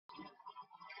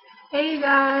Hey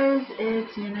guys,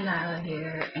 it's Nyla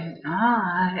here, and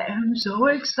I am so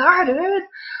excited!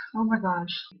 Oh my gosh,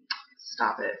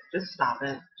 stop it. Just stop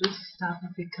it. Just stop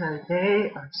it because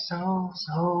they are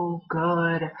so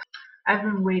good. I've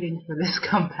been waiting for this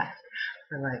comeback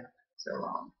for like so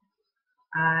long.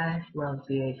 I love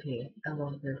B.A.P. I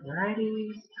love their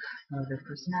varieties, I love their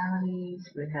personalities.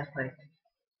 They have like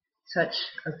such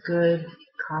a good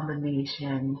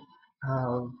combination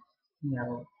of, you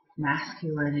know,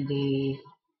 masculinity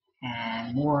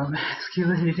and more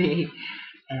masculinity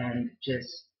and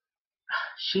just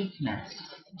chicness.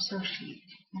 They're so chic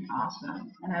and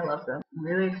awesome, and I love them. I'm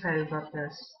really excited about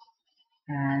this,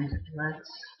 and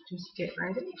let's just get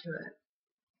right into it.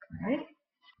 All right?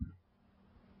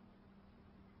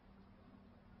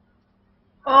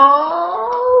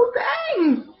 Oh,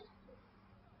 dang!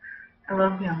 I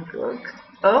love Young look.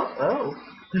 Oh.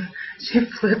 She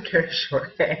flipped her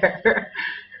short hair.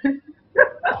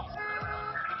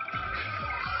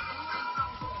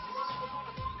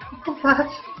 What?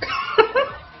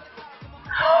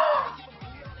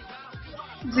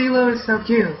 Zelo is so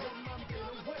cute.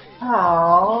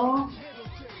 Oh,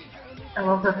 I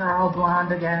love that they're all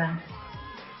blonde again.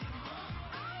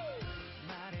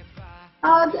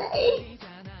 Oh, dang!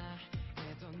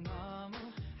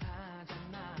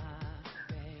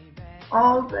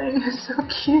 Oh, dang, it's so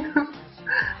cute.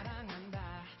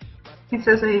 He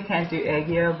says that he can't do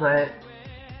Aegyo, but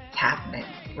it's happening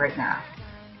right now.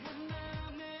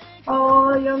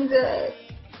 Oh, Youngjae.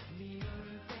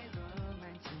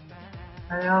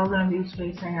 Are they all gonna be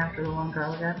chasing after the one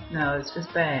girl again? No, it's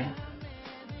just Bang.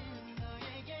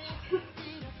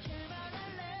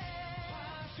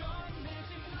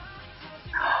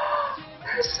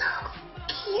 They're so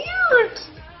cute!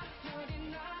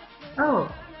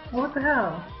 Oh, what the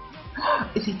hell?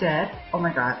 Is he dead? Oh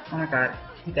my god,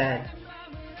 he's dead.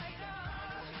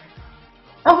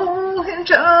 Oh,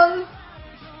 Him-chan!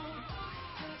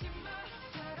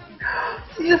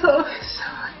 He's so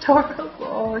adorable.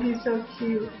 Oh, he's so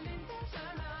cute.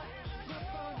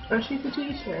 Oh, she's a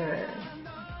teacher.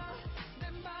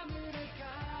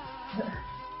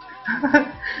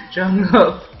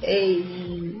 Jungkook.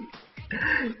 Hey.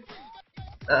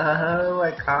 Oh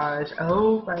my gosh.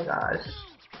 Oh my gosh.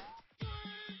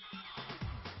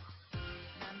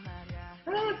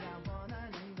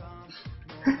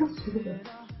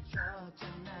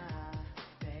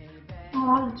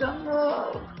 Oh,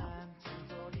 Jungkook.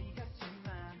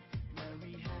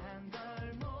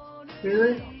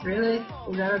 Really? Really?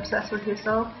 You that obsessed with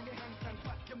yourself?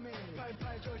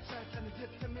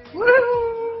 Woo!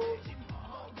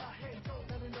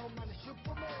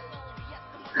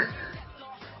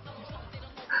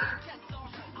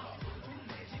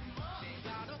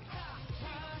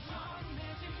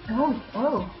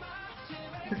 Oh.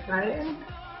 The fighting?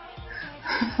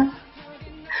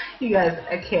 You guys,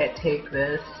 I can't take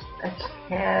this. I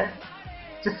can't.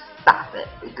 Just stop it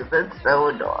because it's so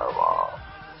adorable.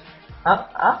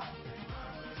 Up.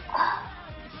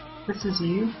 This is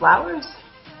you? Flowers?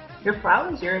 Your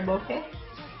flowers? You're a bouquet?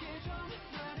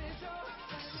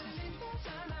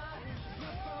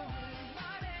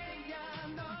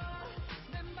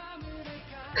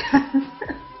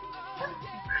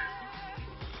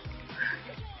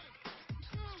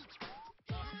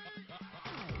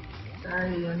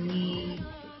 Sorry, Yoni.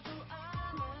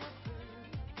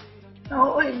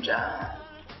 Oh, John.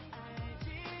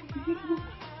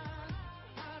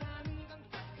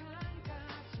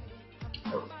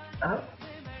 Oh.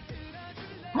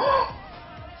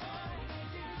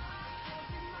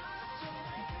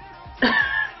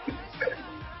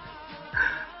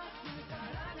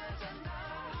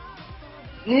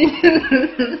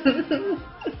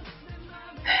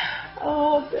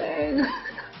 Oh, dang.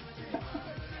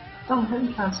 Oh,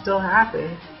 I'm still happy.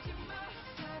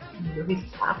 He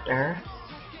slapped her.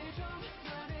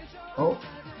 Oh.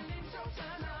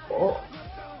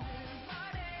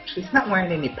 She's not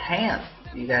wearing any pants,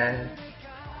 you guys.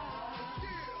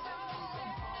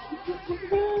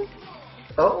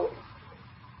 Oh.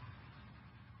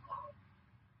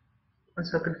 I'm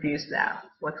so confused now.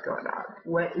 What's going on?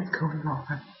 What is going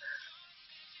on?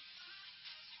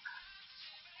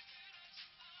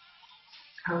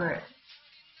 Alright.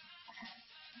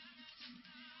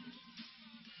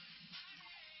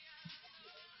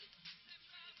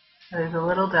 There's a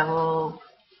little devil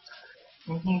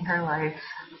making her life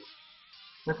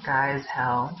with guys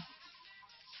hell.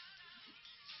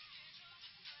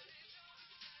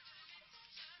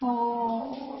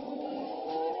 Oh.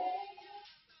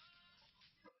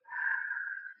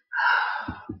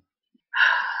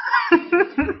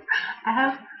 I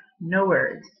have No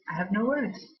words. I have no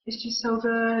words. It's just so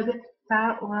good.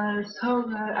 That was so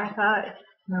good. I thought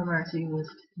No Mercy was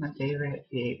my favorite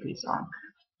B.A.P song.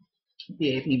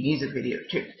 B.A.P music video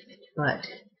too. But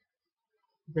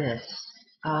this,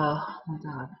 oh my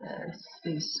god, this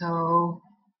is so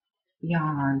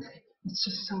beyond. It's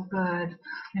just so good.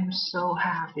 I'm so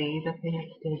happy that they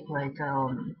did like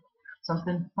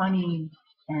something funny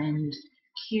and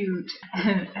cute.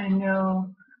 And I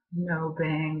know No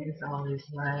Bang is always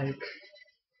like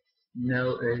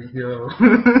no ego.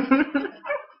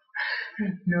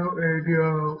 No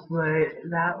ego. But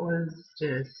that was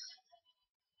just,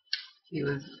 he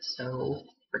was so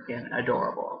freaking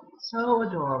adorable. So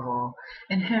adorable.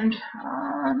 And him,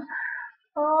 Sean.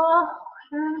 Oh,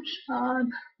 him,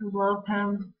 Sean. I love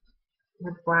him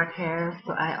with black hair,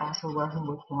 but I also love him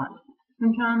with blonde.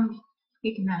 And Sean,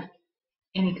 he can have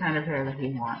any kind of hair that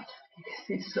he wants.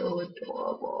 He's so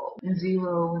adorable. And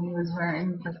Zero, when he was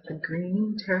wearing like the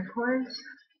green turquoise,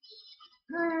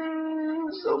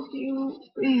 so cute.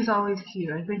 But he's always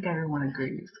cute. I think everyone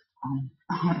agrees on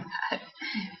that.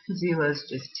 Zero's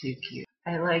just too cute.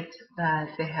 I liked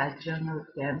that they had Jungkook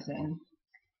dancing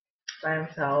by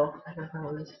himself. I thought that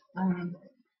was,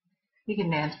 he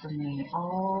can dance for me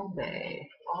all day,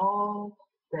 all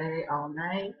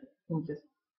night, and just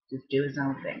do his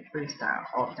own thing, freestyle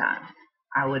all the time.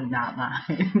 I would not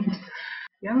mind.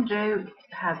 Young Jay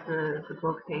had the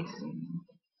book tasting.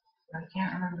 I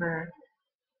can't remember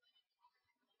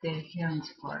Daehyun's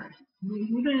part.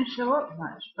 He didn't show up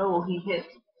much. Oh, well, he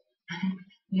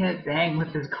hit Bang with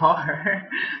his car.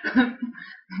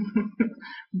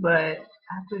 But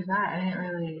after that, I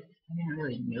didn't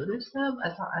really notice him. I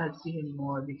thought I'd see him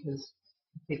more because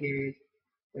I figured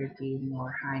there'd be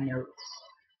more high notes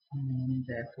and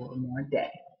therefore more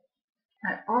day.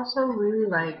 I also really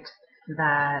liked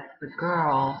that the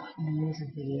girl in the music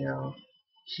video,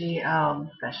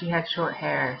 that she had short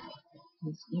hair.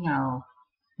 'Cause,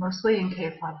 mostly in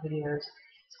K-pop videos,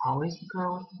 it's always the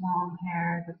girl with the long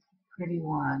hair, that's the pretty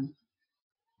one.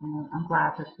 And I'm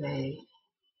glad that they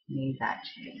made that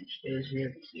change. It was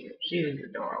really cute. She was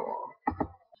adorable.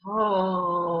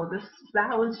 Oh,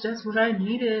 that was just what I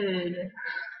needed.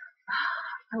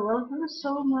 I love them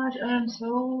so much, and I'm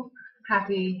so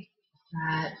happy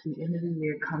that at the end of the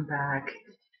year comeback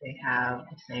they have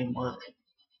the same look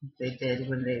they did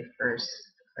when they first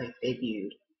debuted.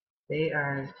 They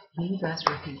are the best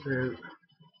rookie group.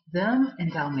 Them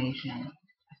and Dalmatian,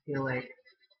 I feel like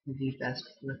the best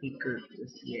rookie group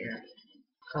this year.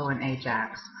 Oh, and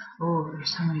Ajax. Oh,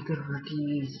 there's so many good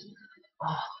rookies.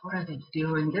 Oh, what are they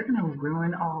doing? They're gonna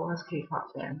ruin all us K-pop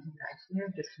fans, you guys.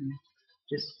 They're just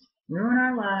gonna ruin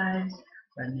our lives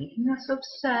by making us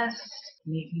obsessed,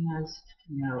 making us,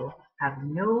 have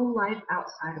no life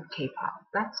outside of K-pop.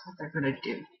 That's what they're gonna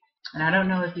do. And I don't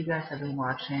know if you guys have been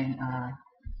watching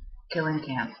Killing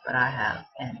Camp, but I have,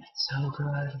 and it's so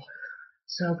good,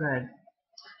 so good.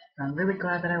 So I'm really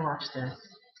glad that I watched this.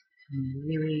 I'm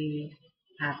really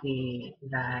happy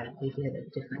that they did a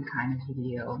different kind of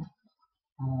video.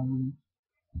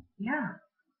 Yeah,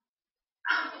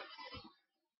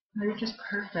 they're just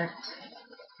perfect.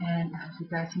 And I hope you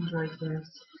guys enjoyed this.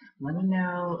 Let me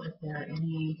know if there are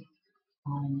any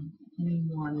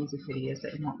more music videos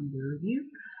that you want me to review,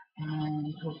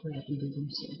 and hopefully I can do them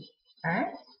soon.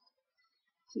 Alright?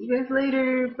 See you guys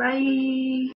later.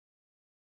 Bye!